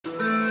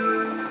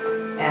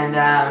And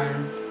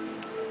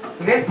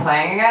you guys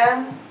playing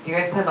again? You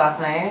guys played last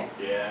night?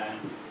 Yeah.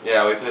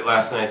 Yeah, we played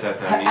last night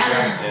at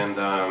Amnesia, and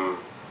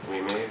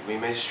we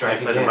may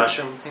strike again. again. The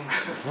mushroom thing?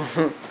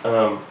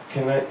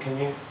 Can I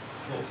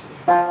see?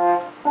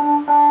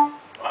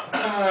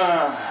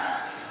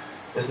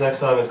 This next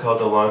song is called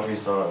The Laundry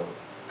Song.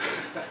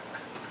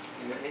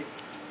 You ready?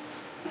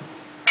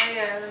 Oh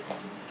yeah,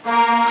 why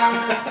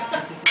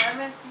am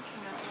I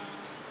thinking out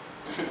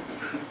loud?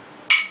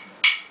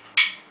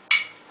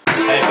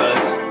 Hey,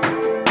 Buzz.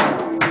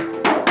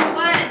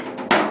 What?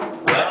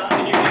 What?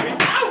 Can you hear me?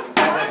 Ow! I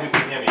think we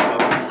can hear me,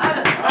 folks.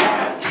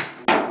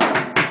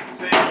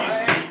 So do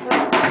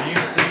you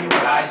see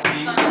what I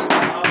see?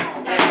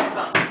 Yeah, it's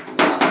on.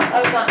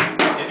 Oh, it's on.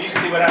 If you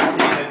see what I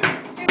see, then...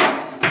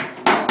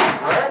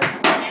 What?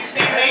 You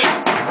see me?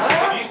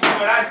 If you see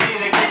what I see,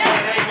 then give me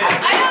an amen.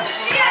 I don't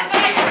see it,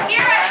 but I can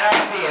hear it. I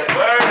don't see it.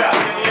 Word up.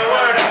 Give me a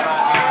word up.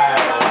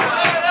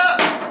 Word up.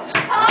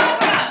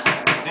 Alhambra.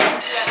 Do you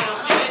see that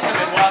little kid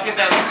coming walking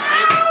down the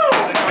street?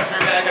 With a country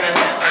bag in her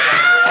hand like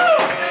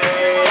a...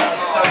 Hey,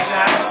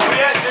 sunshine. Do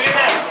you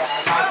that?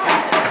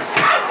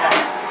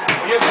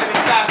 You're going to be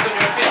fast on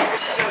your feet.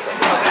 So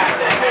she's all that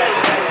there.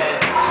 Yes.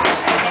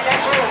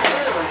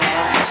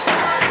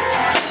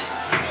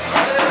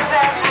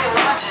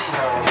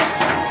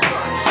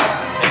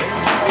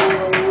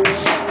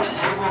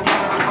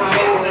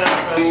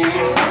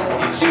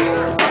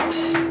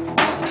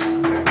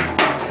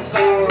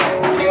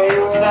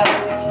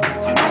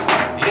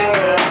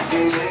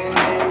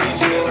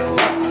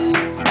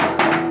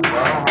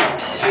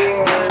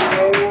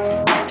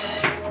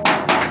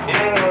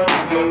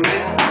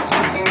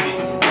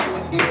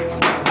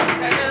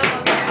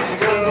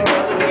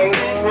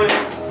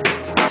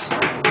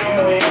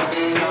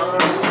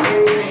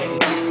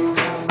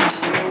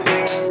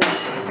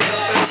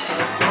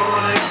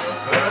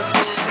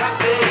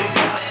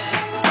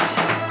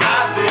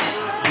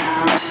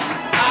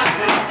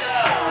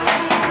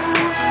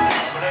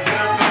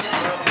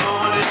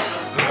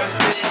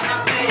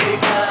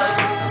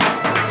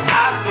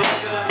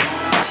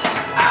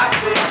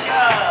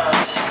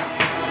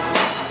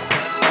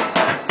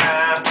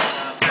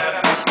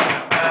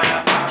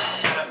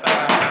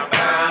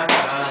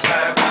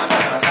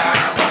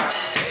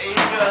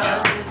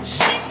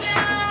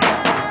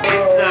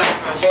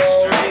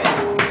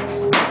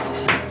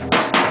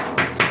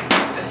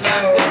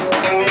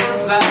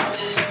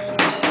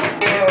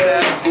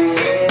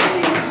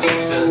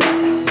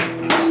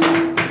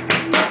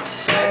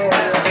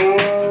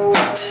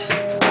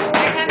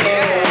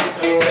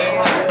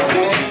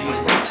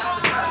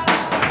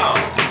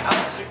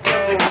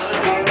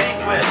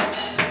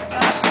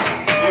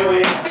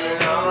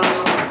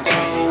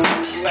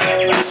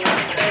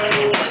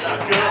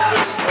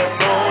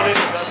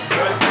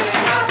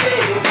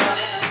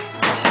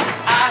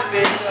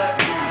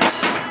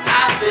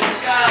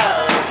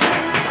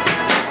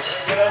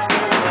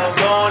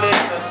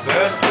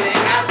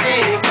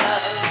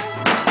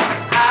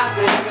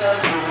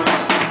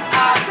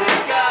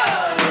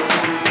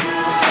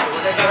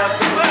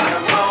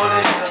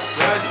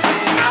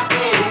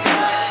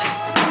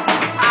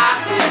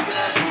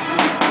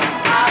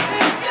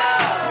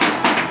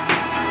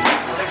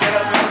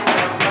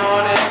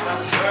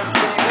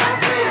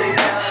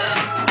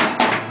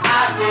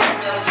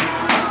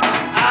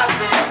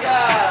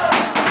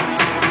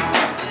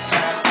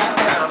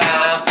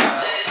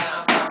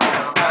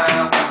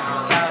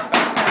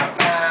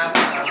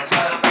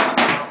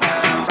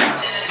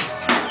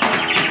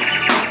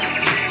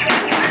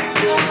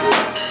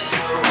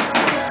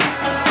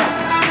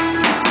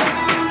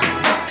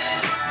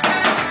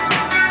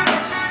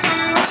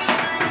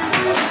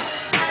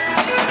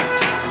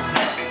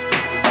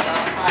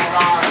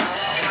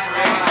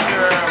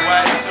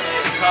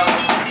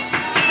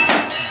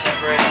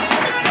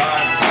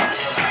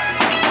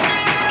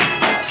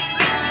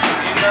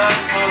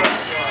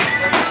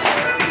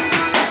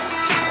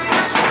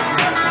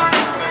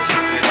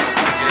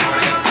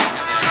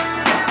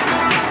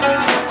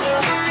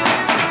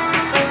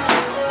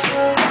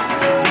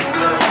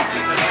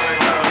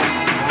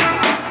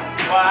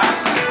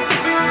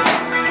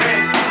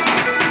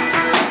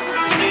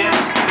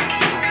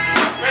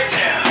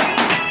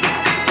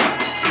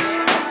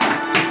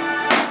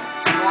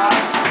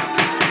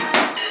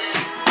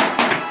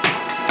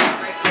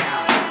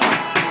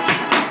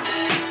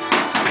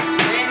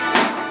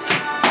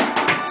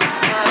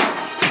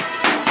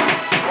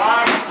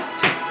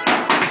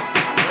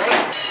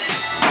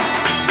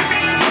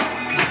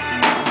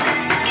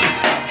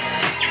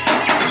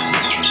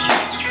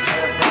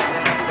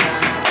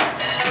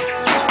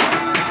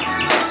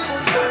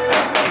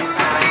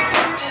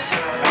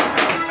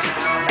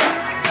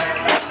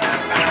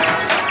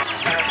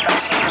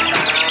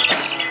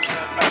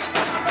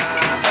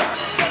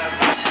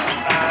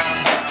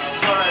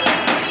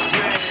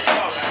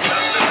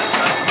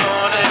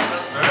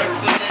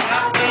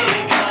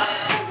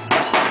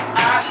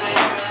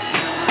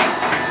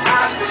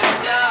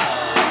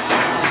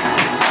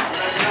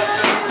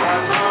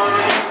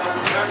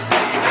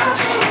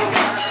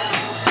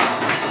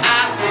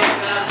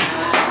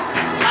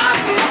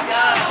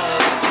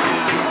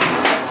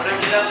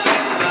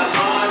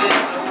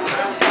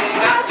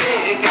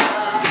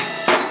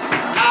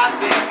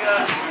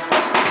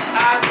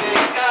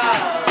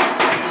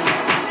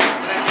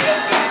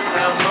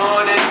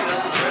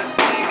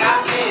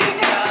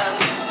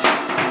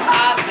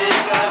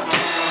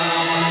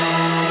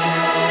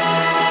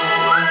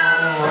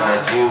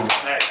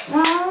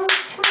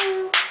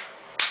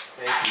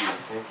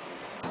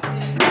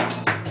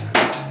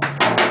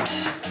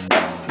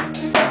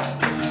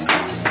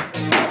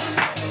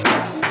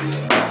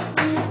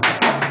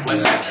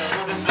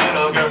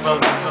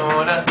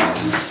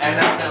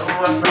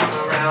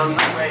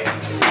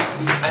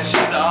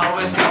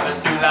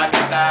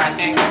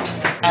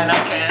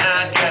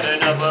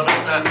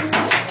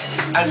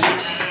 And she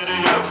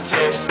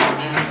videotapes the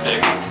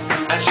music.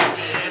 And she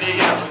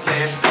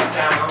videotapes the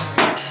sound.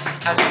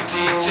 And she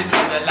teaches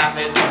me that life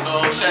is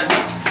emotion.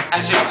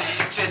 And she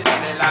teaches me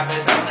that life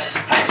is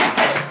hey,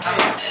 hey, I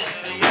can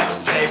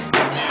videotapes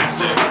the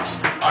music.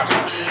 I can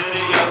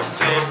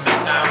videotapes the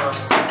sound.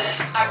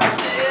 I can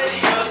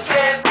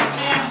videotape the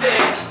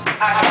music.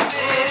 I can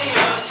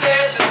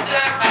videotape the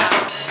sound.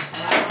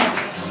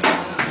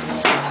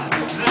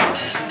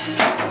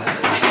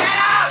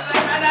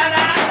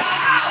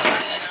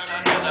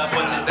 The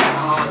voices that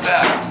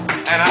Holter,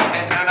 and I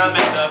can't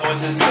make the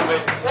voices do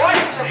it.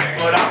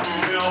 But I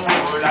feel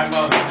more like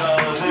mother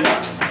does it,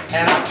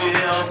 and I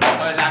feel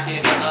more like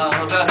any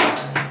other,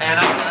 and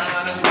I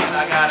kind of feel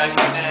I got a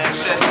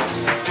connection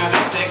to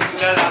the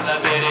signal on the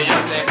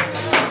videotape.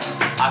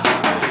 I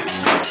can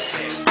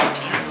videotape the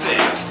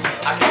music.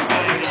 I can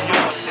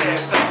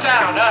videotape the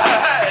sound.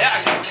 Hey, I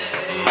can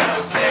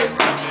videotape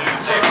the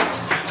music.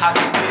 I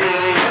can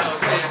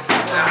videotape the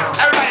sound.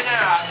 Everybody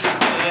now, I can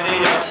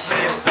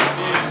videotape the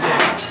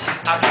music.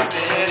 I can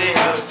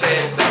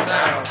videotape the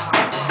sound.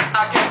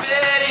 I can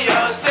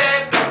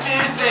videotape the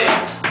music.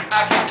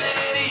 I can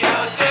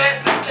videotape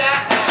the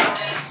sound.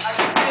 I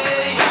can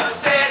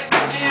videotape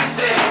the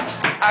music.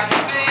 I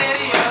can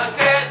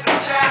videotape the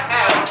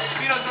sound.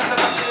 You know, sometimes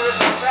I feel it's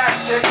a fast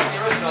chick, the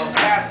original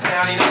fast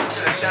sound. You know,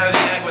 she's gonna shatter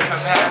the egg with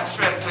her bad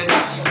trip when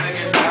she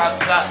figures out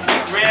the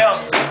real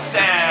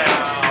sound.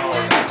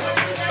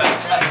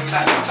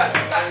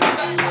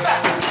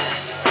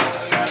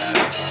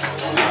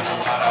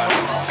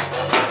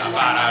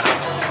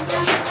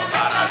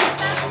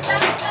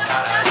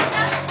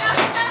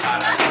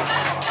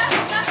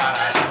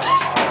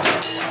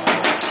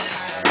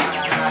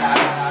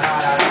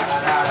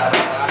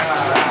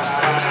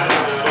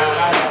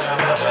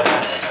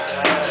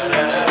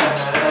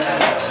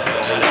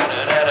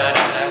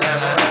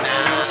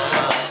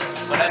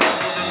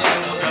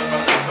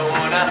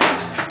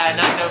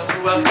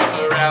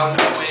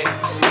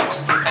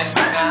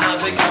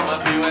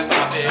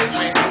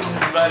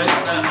 But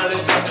it's not